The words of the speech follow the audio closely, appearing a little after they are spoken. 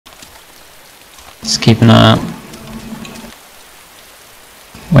Just keep an eye out.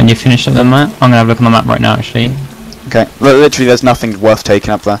 When you finish up the map, I'm gonna have a look on the map right now actually. Okay, literally there's nothing worth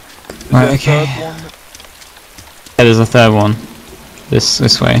taking up there. Right, okay. Yeah, there's a third one. This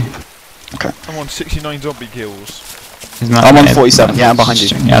way. Okay. I'm on 69 zombie kills. I'm on 47, yeah, I'm behind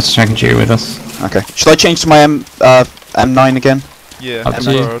you. Yeah, it's checking you with us. Okay. Should I change to my M9 again? Yeah,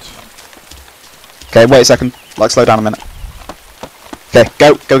 M9. Okay, wait a second. Like, slow down a minute. Okay,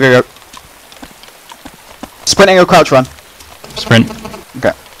 go. Sprinting or crouch run? Sprint.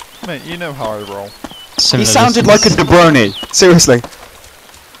 Okay. Mate, you know how I roll. He sounded like a jabroni. Seriously.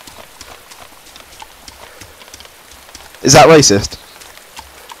 Is that racist?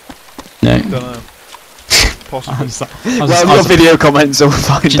 No. Don't know. Possibly. Well, your video comments will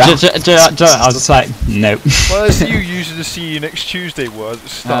find out. I was just like, nope. Well, it's you using the See You Next Tuesday word at the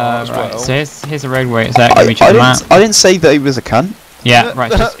start as well. So here's a roadway. It's there. I didn't say that he was a cunt. Yeah,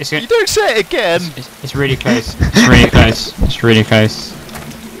 right. You don't say it again. It's really close. It's really close. It's really close.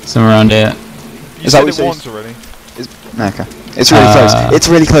 Somewhere around here. You said it once already. Okay. It's really close. It's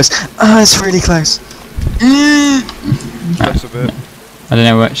really close. It's really close. Close a bit. I don't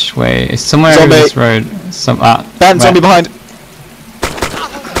know which way. It's somewhere over this road. Ben, zombie behind.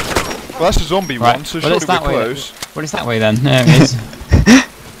 Well, that's a zombie one, so surely we're close. What is that way then? There it is.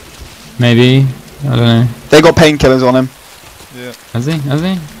 Maybe. I don't know. They got painkillers on him. Yeah. Has he?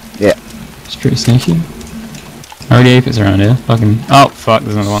 Yeah. It's pretty sneaky. I already hope it's around here. Fucking. Oh, fuck,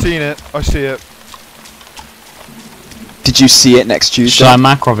 there's another one. Seen it. I see it. Did you see it next Tuesday? Shall I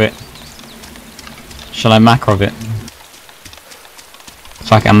macro it? Shall I macro it?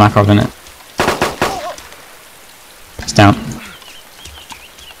 Fuck it, I'm macro in it. It's down.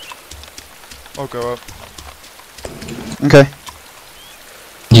 I'll go up. Okay.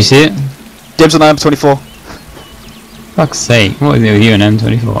 Did you see it? Dibs on M24. Fuck's sake, what is it with you and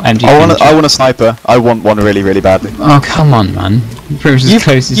M24? I want a sniper. I want one really, really badly. Oh, come on, man. Pretty much as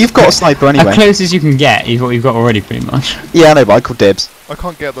close as you've got a sniper anyway. As close as you can get is what you've got already, pretty much. Yeah, I know, but I call dibs. I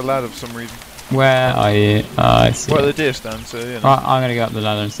can't get up the ladder for some reason. Where are you? I see. Where the Deerstand, so you know. Right, I'm gonna go up the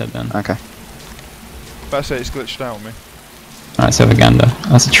ladder instead then. Okay. Better say it's glitched out on me. Alright, so Gander.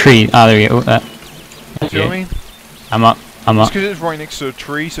 That's a tree. Ah, there we go. There. Do you know what I mean? I'm up. It's because it's right next to a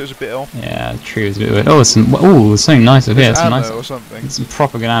tree, so it's a bit off. Yeah, the tree was a bit weird. Oh, there's something nice over here. Some nice or something. Some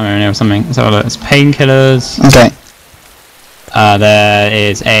proper good ammo in here or something. Let's have a look. It's painkillers. Okay. There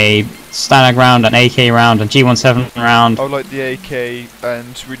is a Stalag round, an AK round, a G17 round. I would like the AK,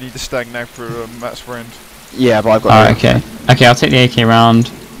 and we need the Stag now for Matt's friend. Yeah, but I've got. Alright, okay. Okay, I'll take the AK round,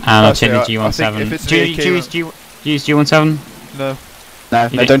 and I'll take the G17. Do you use G17? No. No,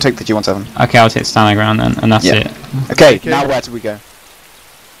 don't take the G17. Okay, I'll take the Stalag round then, and that's it. Okay, now where do we go?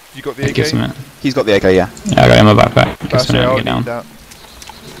 You got the AK? He's got the AK, yeah. Yeah, I got it in my backpack. That's it, I'll get down. that.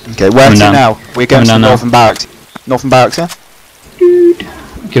 Okay, where to now? We're going to Northern Barracks. Northern Barracks, yeah?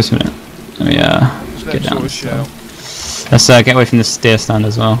 Give us a minute. Let me get down. Let's get away from this Deerstand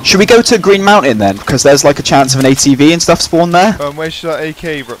as well. Should we go to Green Mountain then? Because there's like a chance of an ATV and stuff spawn there. Where's that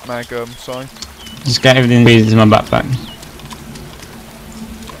AK mag sign? Just get everything in my backpack.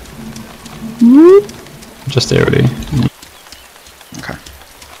 Just here already. Okay.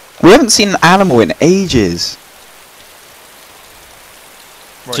 We haven't seen an animal in ages.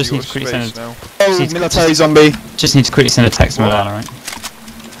 Right, just need to quickly send military zombie. Just need to quickly send a text to Malala, right?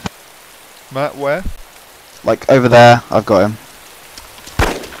 Matt, where? Like over there, I've got him.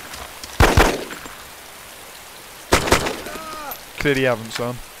 Clearly haven't,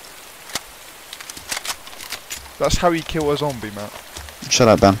 son. That's how you kill a zombie, Matt. Shut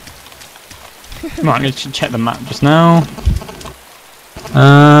up, Ben. Right, I'm going to check the map just now.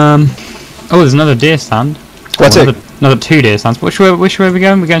 Oh, there's another Deerstand. What's it? Another 2 Deerstands. Which way are we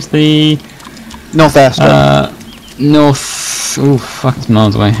going? We're going to the northwest. North. Oh, fuck, it's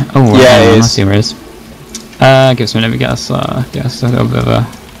miles away. Oh, yeah, it is. I see where it is. Give us a minute. Let me get us a little bit of a.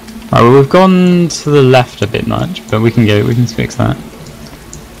 Right, well, we've gone to the left a bit much, but we can fix that.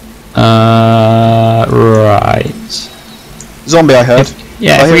 Right. Zombie, I heard.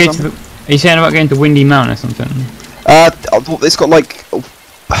 Yeah, if we go to the, are you saying about going to Windy Mountain or something? It's got like,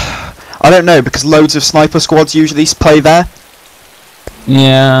 I don't know, because loads of sniper squads usually play there.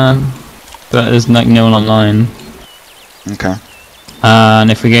 Yeah, but there's like no one online. Okay.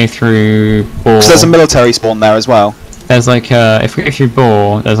 And if we go through Boar, because there's a military spawn there as well. There's like if we go through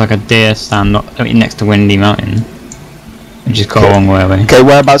Boar, there's like a Deerstand next to Windy Mountain, which is quite a long way away. Okay,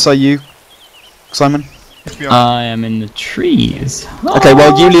 whereabouts are you, Simon? I am in the trees. Okay,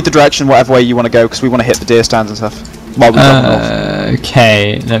 well you lead the direction whatever way you want to go, because we want to hit the deer stands and stuff. While we north.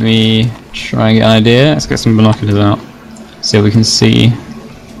 Okay, let me try and get an idea. Let's get some binoculars out, see what we can see.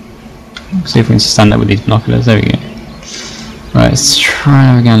 See if we can stand up with these binoculars. There we go. Right, let's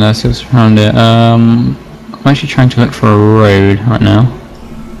try again. Let's see what's around it. I'm actually trying to look for a road right now.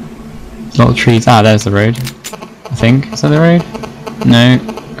 There's a lot of trees. Ah, there's the road. I think. Is that the road? No.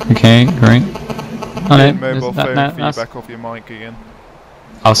 Okay, great. Oh no. Mobile phone That's... feedback off your mic again.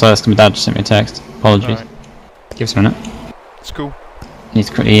 Oh, sorry, that's 'cause my dad just sent me a text. Apologies. Right. Give us a minute. It's cool. Need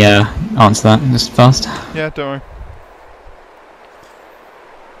to quickly answer that just fast. Yeah, don't worry.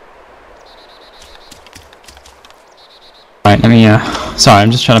 Right, let me sorry, I'm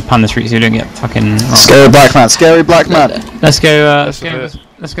just trying to pan this route so you don't get fucking wrong. Scary black man, scary black man. Let's go Less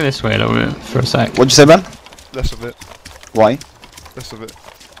let's go this way a little bit for a sec. What'd you say, Ben? Less of it. Why? Less of it.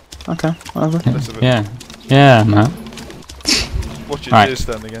 Okay, whatever. Less of it. Yeah. Yeah, man. Watch your Right.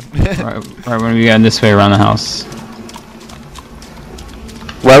 Deerstand again. right, we're gonna be going this way around the house.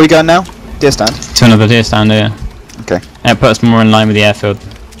 Where are we going now? Deerstand. To another deer stand here. Okay. And it puts us more in line with the airfield.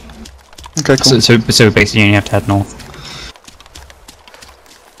 Okay, cool. So basically you only have to head north.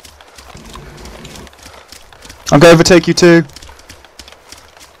 I'm gonna overtake you too.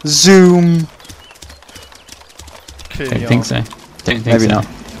 Zoom. Clearly Don't think aren't. so. Don't think Maybe so. not.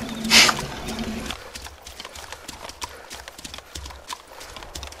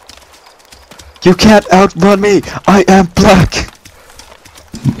 You can't outrun me! I am black!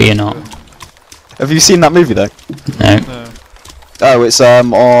 Be or not. Have you seen that movie though? No. No. Oh, it's on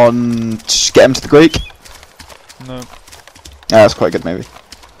Get Him to the Greek? No. Yeah, that's quite a good movie.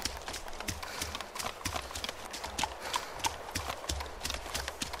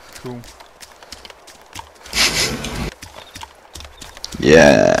 Cool.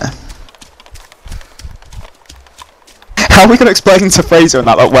 Yeah. How are we gonna explain to Fraser and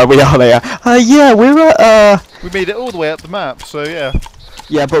that, like, where we are there? Yeah, we're at, We made it all the way up the map, so yeah.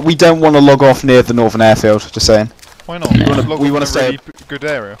 Yeah, but we don't want to log off near the northern airfield, just saying. Why not? No. We wanna to stay- a really good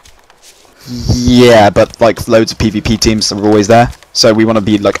area. Yeah, but, like, loads of PvP teams are always there, so we want to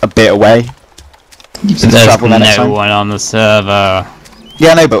be, like, a bit away. There's travel there next no time. one on the server.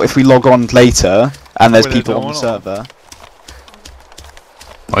 Yeah, no, but if we log on later, and there's Well, there's people no on the one on. server...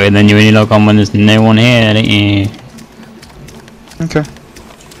 Well, then you only log on when there's no one here, don't you? Okay.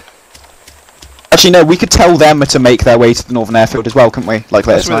 Actually, no, we could tell them to make their way to the northern airfield as well, couldn't we? Like,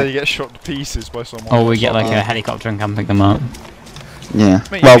 later That's where they tonight. get shot to pieces by someone. Or we get like Yeah. a helicopter and come pick them up. Yeah.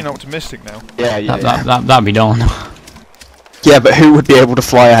 Mate, Well, you're being optimistic now. yeah. That'd be done. Yeah, but who would be able to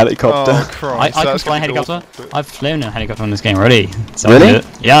fly a helicopter? Oh, Christ. I can that's fly a gonna be helicopter. awful, but- I've flown a helicopter in this game already. So Really? I can do it.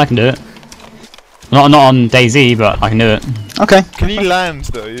 Yeah, I can do it. Not on Dayz, but I can do it. Okay. Can you land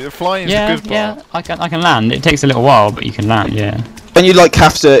though? Flying is Yeah, the good yeah, part. I can land. It takes a little while, but you can land. Yeah. And you, like,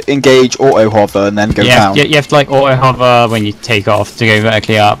 have to engage auto hover and then go down. You have to like auto hover when you take off to go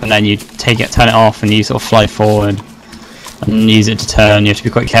vertically up, and then you turn it off, and you sort of fly forward and use it to turn. You have to be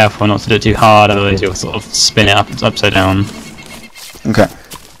quite careful not to do it too hard, otherwise you'll sort of spin it upside down. Okay.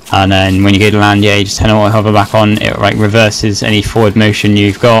 And then when you go to land, yeah, you just turn auto hover back on. It like reverses any forward motion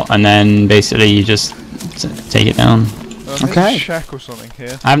you've got, and then basically you just take it down. Okay. Shack or something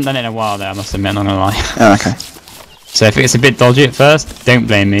here. I haven't done it in a while though, I must admit, not gonna lie. Oh, okay. So if it's a bit dodgy at first, don't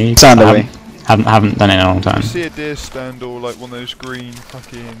blame me. Sound I away. haven't done it in a long time. You see a deer stand or like one of those green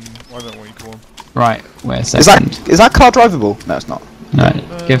fucking, I don't know what you call them. Right, wait a Is second. that car drivable? No, it's not. Right,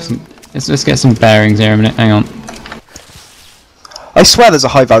 let's get some bearings here a minute. Hang on. I swear there's a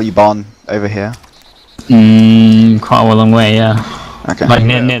high value barn over here. Quite a long way, yeah. Okay. Like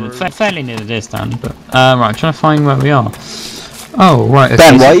Yeah, fairly near the Deerstand, but right, I'm trying to find where we are. Oh, right. Okay,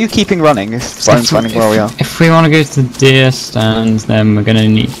 Ben, so why are you keeping running if Simon's finding where we are? If we want to go to the Deerstands, then we're gonna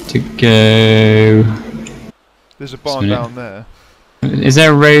need to go. There's a barn minute. down there. Is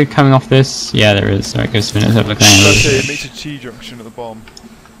there a road coming off this? Yeah, there is. Right, goes to let's have a look. That's it, it makes a T-junction at the bottom.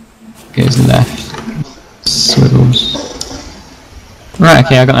 Goes left. Swivels. Right,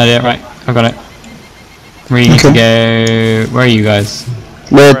 okay, I got an idea. Right, I got it. We need to go. Where are you guys?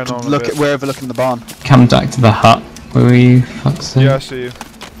 We're Ran on a bit. we're overlooking the barn. Come back to the hut. Where were you? Fuck's sake. Yeah, I see you.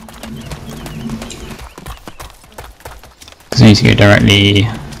 Because we need to go directly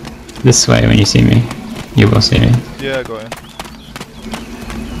this way when you see me. You will see me. Yeah, I got you.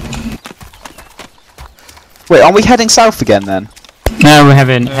 Wait, aren't we heading south again then? No, we're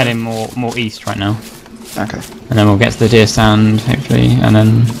heading more east right now. Okay. And then we'll get to the Deerstand, hopefully, and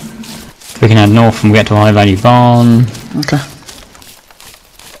then we can head north and we'll get to a high value barn. Okay.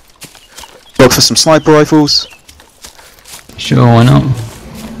 Look for some sniper rifles. Sure, why not?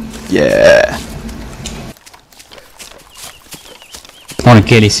 Yeah. I want a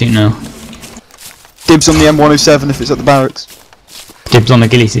ghillie suit now. Dibs on the M107 if it's at the barracks. Dibs on the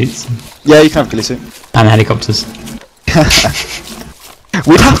ghillie suits. Yeah, you can have a ghillie suit. And the helicopters.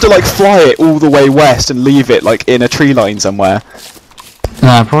 We'd have to like fly it all the way west and leave it like in a tree line somewhere.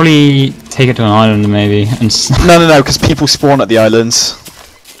 No, probably take it to an island maybe. And No, because people spawn at the islands.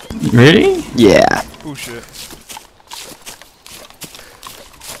 really? Yeah. Bullshit.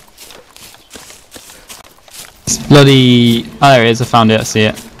 It's bloody. Oh, there it is. I found it. I see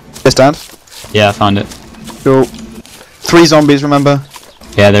it. Deerstand. Yeah, I found it. Cool. 3 zombies, remember?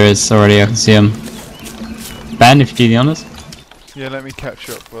 Yeah, there is already. I can see him. Ben, if you do the honors. Yeah, let me catch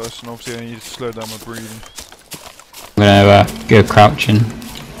up first, and obviously I need to slow down my breathing. I'm gonna go crouching.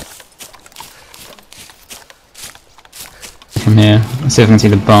 From here. Let's see if I can see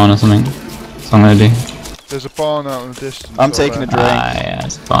the barn or something. That's what I'm gonna do. There's a barn out in the distance. I'm taking a drink. Yeah,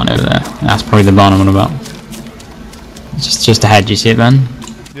 there's a barn over there. That's probably the barn I'm on about. Just ahead, do you see it, Ben?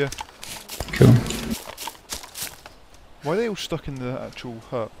 Yeah. Cool. Why are they all stuck in the actual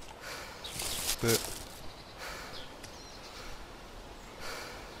hut? Bit.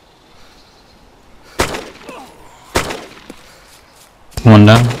 One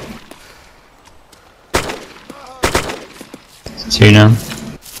down. 2 now.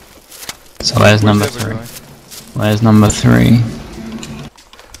 So where's number the other 3? guy? Where's number 3?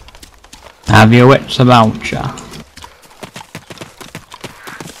 Have your wits about ya?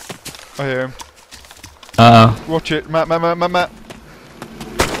 I hear him. Uh oh. Watch it, Matt.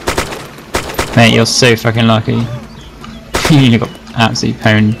 Mate, you're so fucking lucky. You got absolutely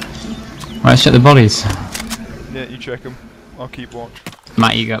pwned. Right, let's check the bodies. Yeah, you check him. I'll keep watch.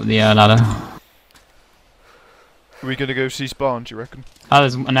 Matt, you go up the ladder. Are we gonna go see spawn, do you reckon? Oh,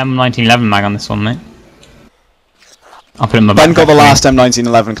 there's an M1911 mag on this one, mate. I'll put it in my backpack. Ben got the for you. last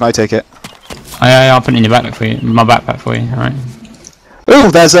M1911, can I take it? Oh, yeah, I'll put it in your backpack for you. My backpack for you, alright.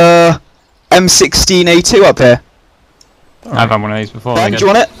 Ooh, there's a M16A2 up here. I've had one of these before. Ben, do you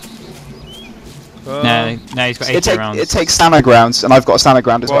want it? No, he's got 80 rounds. It takes standard rounds, and I've got a standard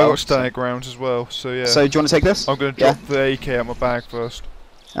ground as Well, well. I got static rounds as well, so yeah. So do you want to take this? I'm gonna drop the AK out my bag first.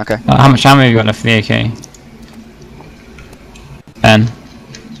 Okay. How much ammo have you got left for the AK? Ben?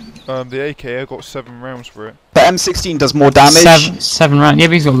 The AK, I got 7 rounds for it. The M16 does more damage. 7 rounds? Yeah,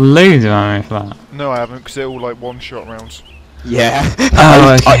 but he's got loads of ammo for that. No, I haven't, because they're all like 1-shot rounds. Yeah.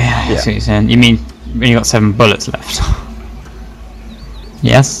 Oh, okay. I yeah. see what you're saying. You mean when you got 7 bullets left?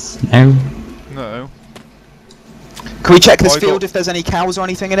 Yes? No? No. Can we check this I field got- if there's any cows or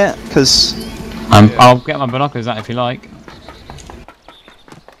anything in it? Because Yeah. I'll get my binoculars out if you like.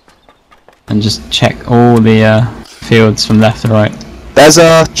 And just check all the fields from left to right. there's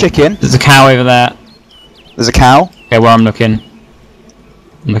a chicken. There's a cow over there. There's a cow. Okay, where I'm looking.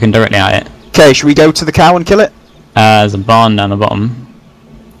 I'm looking directly at it. Okay, should we go to the cow and kill it? There's a barn down the bottom.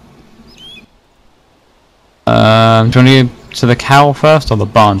 Do you want to go to the cow first or the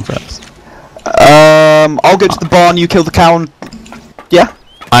barn first? I'll go to the barn. You kill the cow. And yeah.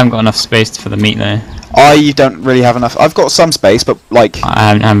 I haven't got enough space for the meat though. I don't really have enough. I've got some space, but like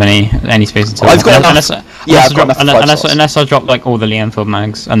I haven't had any space at all. I've got enough. I've got enough for 5 slots. Unless I drop like all the Lee Enfield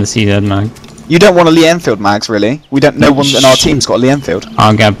mags and the CZ mag. You don't want a Lee Enfield mags, really? We don't. No one in our team's got a Lee Enfield.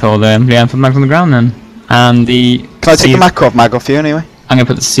 I'm gonna put all the Lee Enfield mags on the ground then. And the Can I take the Makarov mag off you anyway? I'm gonna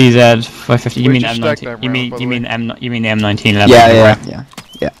put the CZ 550. You Where'd mean you stack M19? that You round, mean by you the mean way? M you mean the M1911? Yeah.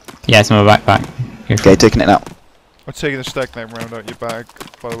 Yeah, it's in my backpack. Here, Okay, taking it out. I'm taking the stag name round out your bag,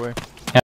 by the way.